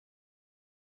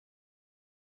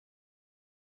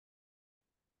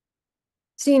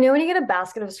So, you know, when you get a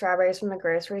basket of strawberries from the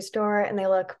grocery store and they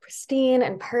look pristine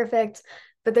and perfect,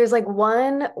 but there's like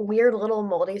one weird little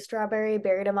moldy strawberry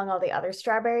buried among all the other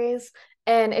strawberries.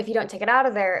 And if you don't take it out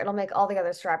of there, it'll make all the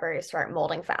other strawberries start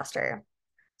molding faster.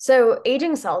 So,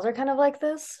 aging cells are kind of like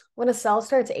this. When a cell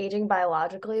starts aging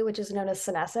biologically, which is known as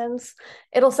senescence,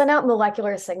 it'll send out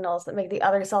molecular signals that make the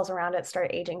other cells around it start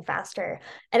aging faster.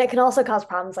 And it can also cause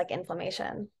problems like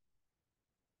inflammation.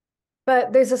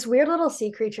 But there's this weird little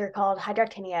sea creature called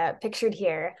Hydractinia, pictured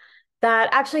here, that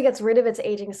actually gets rid of its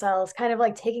aging cells, kind of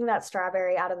like taking that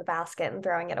strawberry out of the basket and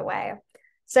throwing it away.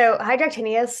 So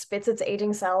Hydractinia spits its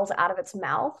aging cells out of its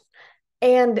mouth,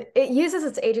 and it uses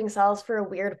its aging cells for a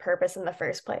weird purpose in the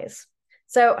first place.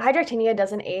 So Hydractinia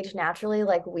doesn't age naturally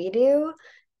like we do.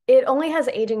 It only has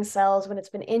aging cells when it's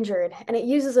been injured, and it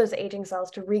uses those aging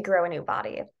cells to regrow a new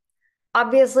body.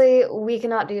 Obviously, we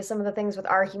cannot do some of the things with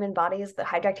our human bodies that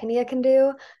Hydractinia can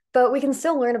do, but we can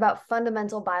still learn about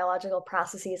fundamental biological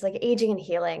processes like aging and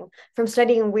healing from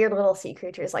studying weird little sea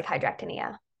creatures like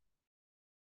Hydractinia.